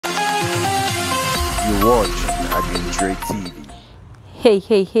You watch Adventure TV.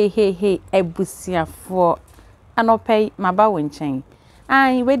 Hey, Ebusia for anopay maba wenchen.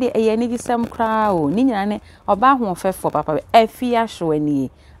 Ai we de eye ni gisem kra o ni nyina ne oba ho fefo papa Afia Schwar ni.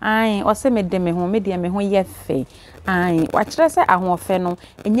 Ai o se me de me ho ye fe. Ai wa kire se ahofe no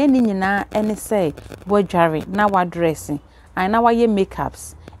enye ni nyina ene se bo dware na wa dress. Ai na wa ye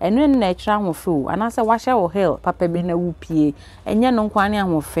makeups. Enu na ekra ahofe o anase wa hye wo hell papa bi na wupie. Enye no nkwane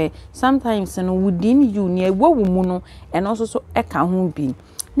ahofe. Sometimes no within you ne ewo mu no eno so eka ho bi.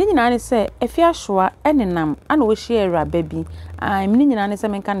 Ni nyina ne se Afia Schwar enenam ana wo hye awraba bi. Ni nyina ne se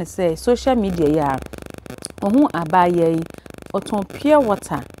menka ne se social media ya ohu abaye oton pure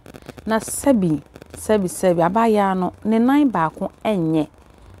water na sebi abaya no ne nan baako enye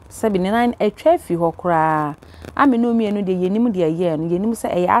sebi ne nan atwa fi ho kra ameno mienu de yenim de ye no yenim se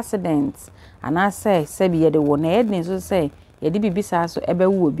eye accident ana se sebi ye de wo na ye de so se ye de bibisa so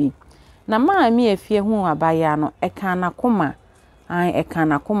ebewu obi na maami afie hu abaya no eka na koma eka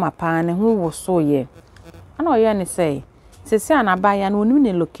na koma pa ne hu wo so ye ana oye ne se sesi anabaya no onim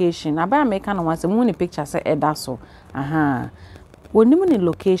ne location abaya meka no wanse mu ne picture se eda so onim ne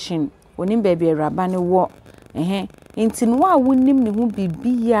location onim baby awraba ne wo enti no a wonim ne ho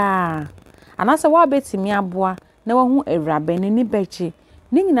bibia anase wa betimi aboa na wa hu awraba ne ni bechi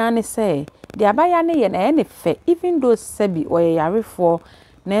ni nyina ne se de abaya ne ye na ne fe even though sabi oye yarefo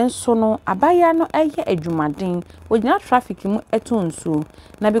nenso no abaya no eye adwumaden ogina traffic mu etonso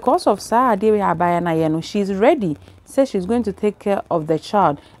na because of sa ade we abaya na ye no she's ready, says she's going to take care of the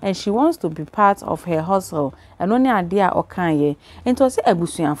child and she wants to be part of her hustle and only ade a okan ye ento se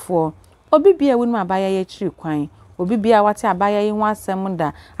abusuafo obi bia wonu abaya ye chiri kwan obi bia wate abaya ye ho asem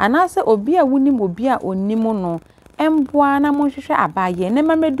da anase obi a wunim obi a onimo no emboa na monhwehwe abaya ne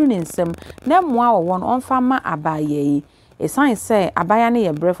mamedu ne nsem na moa wo won onfa ma abaya yi a sign say abaya ne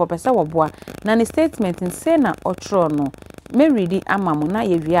ye bref for pese wo boa na ne statement say na otro no me ready amamu na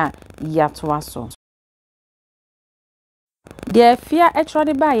ye wi ya to aso. The fear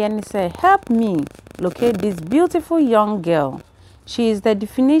etrode ba ye ne say help me locate this beautiful young girl. She is the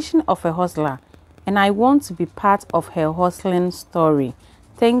definition of a hustler and I want to be part of her hustling story.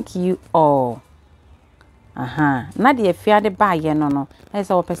 Thank you all. Na de afia de ba ye no na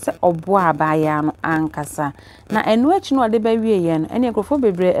se wo pese obo abaya no ankasa na enu achi no de ba wie ye no ene ekrofo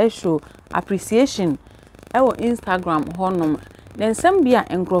bebre show appreciation ewo Instagram honom na nsem bia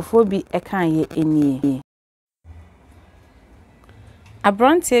enkrofo bi ekan ye enie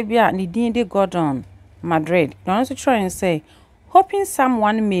Abortn bia ni din de Gordon Madrid don't to try and say hoping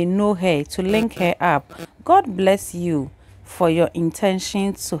someone may know her to link her up. God bless you for your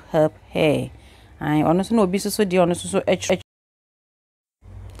intention to help her. I honestly no be so the honest so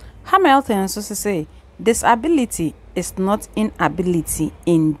Hamilton so say disability is not inability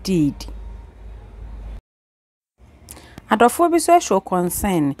indeed. Adofo bi so show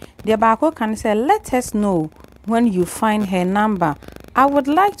concern the baako can say let us know when you find her number. I would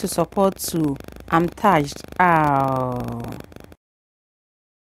like to support too. I'm touched.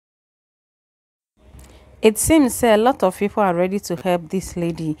 It seems a lot of people are ready to help this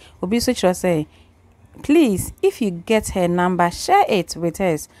lady. Obi so say please, if you get her number, share it with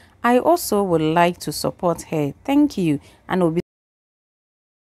us. I also would like to support her. Thank you. And Obi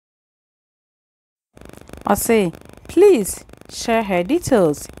or say, please share her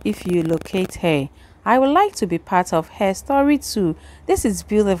details if you locate her. I would like to be part of her story too. This is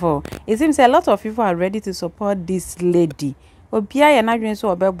beautiful. It seems a lot of people are ready to support this lady. Obia ya na dwen so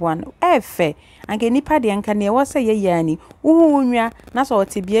obeboan efe anke nipa de anka ne wo se ye yani wo nwa na so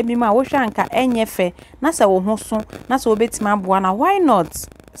otebia bi ma wo hwa anka enye fe na se wo ho so na se obetima aboa na why not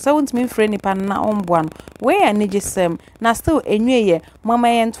so won't mean friend nipa na omboa no we ya ne gisem na still enwe ye mama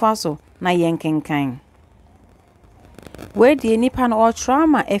ye ntoa so na ye nkenkan we de nipa no o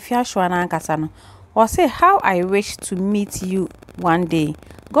trauma Afia Schwar na ankasa no or say how I wish to meet you one day.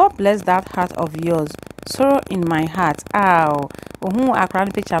 God bless that heart of yours. Sorrow in my heart. Ohu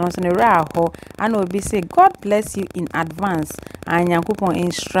akran picture no se ne ra ho and obi say God bless you in advance. Anyankopon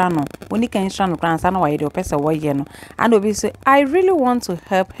instra no. Oni kan instra no kran sa na waye de opese wo ye no. And obi say I really want to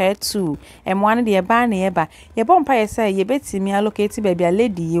help her too. One de ba na ye ba. Ye bompa ye say ye betimi allocate baby a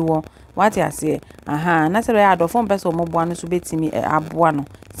lady ye wo. What you say? Na se be adofo mpese o moboa no so betimi aboa no.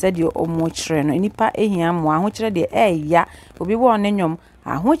 Said you omo kire no nipa ehia mo ahokire de ya obi wo ne nwom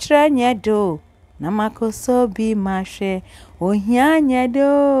ahokire nya do na makoso bi mahwe ohia nya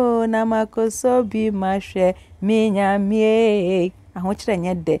do na makoso bi mahwe menya mie ahokire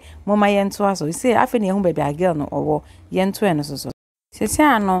nya de moma yento aso say afi ne hu baby a girl no owo yento eno so sese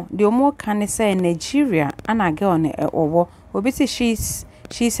ano de omo kan say Nigeria ana girl no owo obi say she's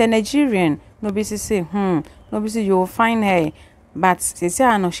a Nigerian no be say no be say you will find her. But say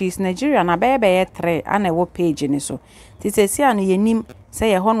I know she's Nigerian na be 3 and a page ni so. Ti say I know ye nim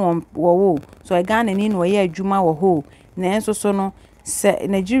say ye ho no wo so e Ghana ni no ye adwuma wo ho. Na enso so no say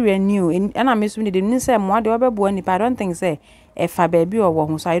Nigerian new and I miss me the say mo de obebo ni I don't think say e fa baby or wo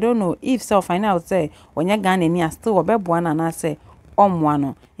ho so I don't know if so find out say onye Ghana ni still obebo na say omwa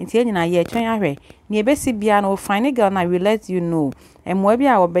no nti enyina ye twen ahwe na ebesi bia no find girl na we let you know emwa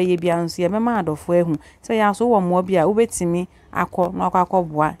bia obeye bia nso ye mema adofo ehu so ya so wo mwa bia obetimi akọ na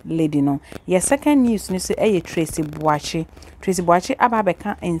akọ lady no ye second news ni so eye Tracey Boakye aba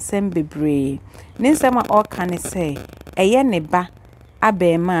beka ensem bebre ni nsem a all can say eye ne ba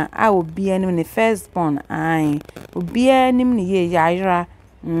abema a obi anim ne first born ai obi anim ne ye yayra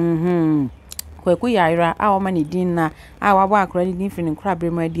Kweku Yaira, our money dinner, our work ready different crab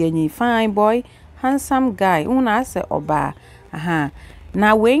my dear fine boy, handsome guy, una say oba. Aha.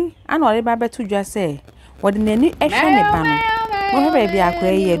 Now wing, and all about to just say, what in any action no baby I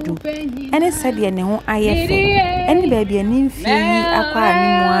cray do. And it said ye no I any baby a nymphy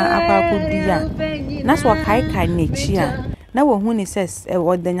aqua could be. That's what I can nature. Now when he says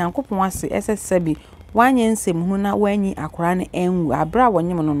what the Yankop wants to SSB, one yen sim who not when ye aquan and a bra one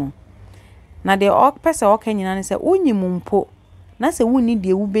no. Na de person okanyina ne se onyim mpo na se wonni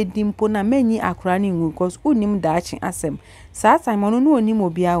de wubedi mpo na manyi akora ne ngu because onim daachi asem saa time no no onim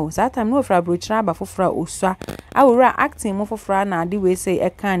obia o saa time no ofra brochira aba fofora osua awura acting mo fofora na ade we say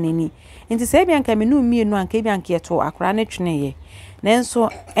eka nani nti se bia nka me no mienu anka bia nka yeto akora ne twene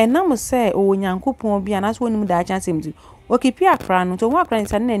nenso enam se onyankopon bia na so onim daachi asem di okipi akora no to ho akora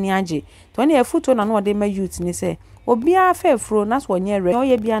nsa na ni age to ne afuto na no ode ma youth ni se obia fefro na so onye re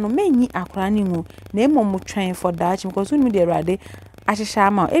oye bia no manyi akora ne ngu na emom twen for daachi because unu de rade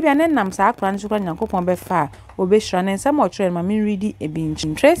ahihya ma ebia ne nam sa akora ne so kwa nyankopon be fa obehira ne nsam ochro ma me ready ebi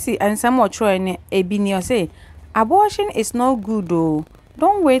nchi Tracey nsam ochro ne ebi ni o say abortion is not good though.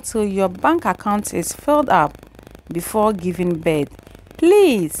 Don't wait till your bank account is filled up before giving birth.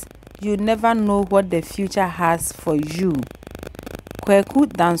 Please, you never know what the future has for you. Kweku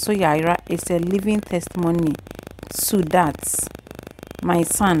Danso Yaira is a living testimony to that. My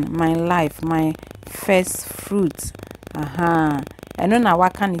son, my life, my first fruit. Eno na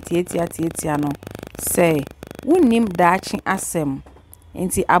waka ni tietia no. Say, unim dachi asem.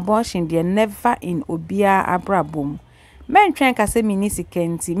 Inti abortion they never in obia abrabom. Men tren ka se minisi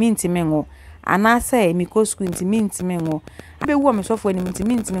kenti minti mengo. Anase mikosu inti minti mengo. Abe wo me sofo ni minti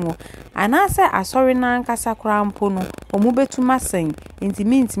mengo. Anase asori na nkasa kura mpo no omubetuma sen inti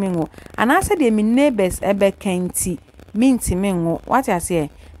minti mengo. Anase de mi neighbors ebe kenti minti mengo. What I say?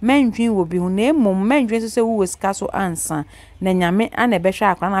 Mendwin wo bi hu na emom mendwin so se wo sika so ansa na nyame ana behwe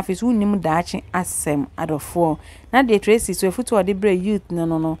akra na afisi unim daachi asem adofo na de Tracey so efutu ode bre youth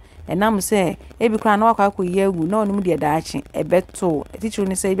no enam se ebi kra na wakwa akoye agu na onim de daachi ebeto teacher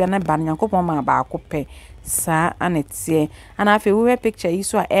ni se bia na ba nyankopon ma ba akope sa anetie ana afi we picture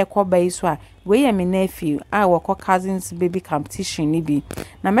iso a ekoba iso a we ye me nephew a wako Cussons baby competition ni bi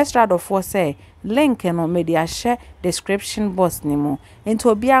na mestrad of for say link no media share description box ni mo enti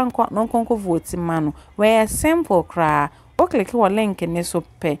obi anko no nkonko vote mano we simple kra o click wo link ni so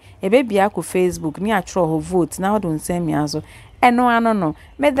pe e be bia ko Facebook ni atro ho vote na odun semi azo eno ano no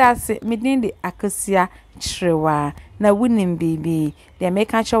me dase me din de akasia chrewa na wunim bibi de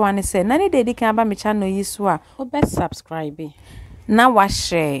make a show one say na ni de kan ba me channel yi so a obe subscribe na wa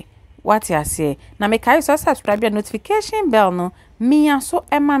share what you say na me kai so subscribe your notification bell no me aso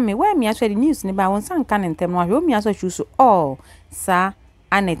ema me we me aso the news ni ba won san kan ntem no we me aso choose all sa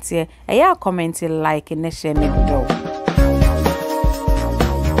anete e ya comment like and share me do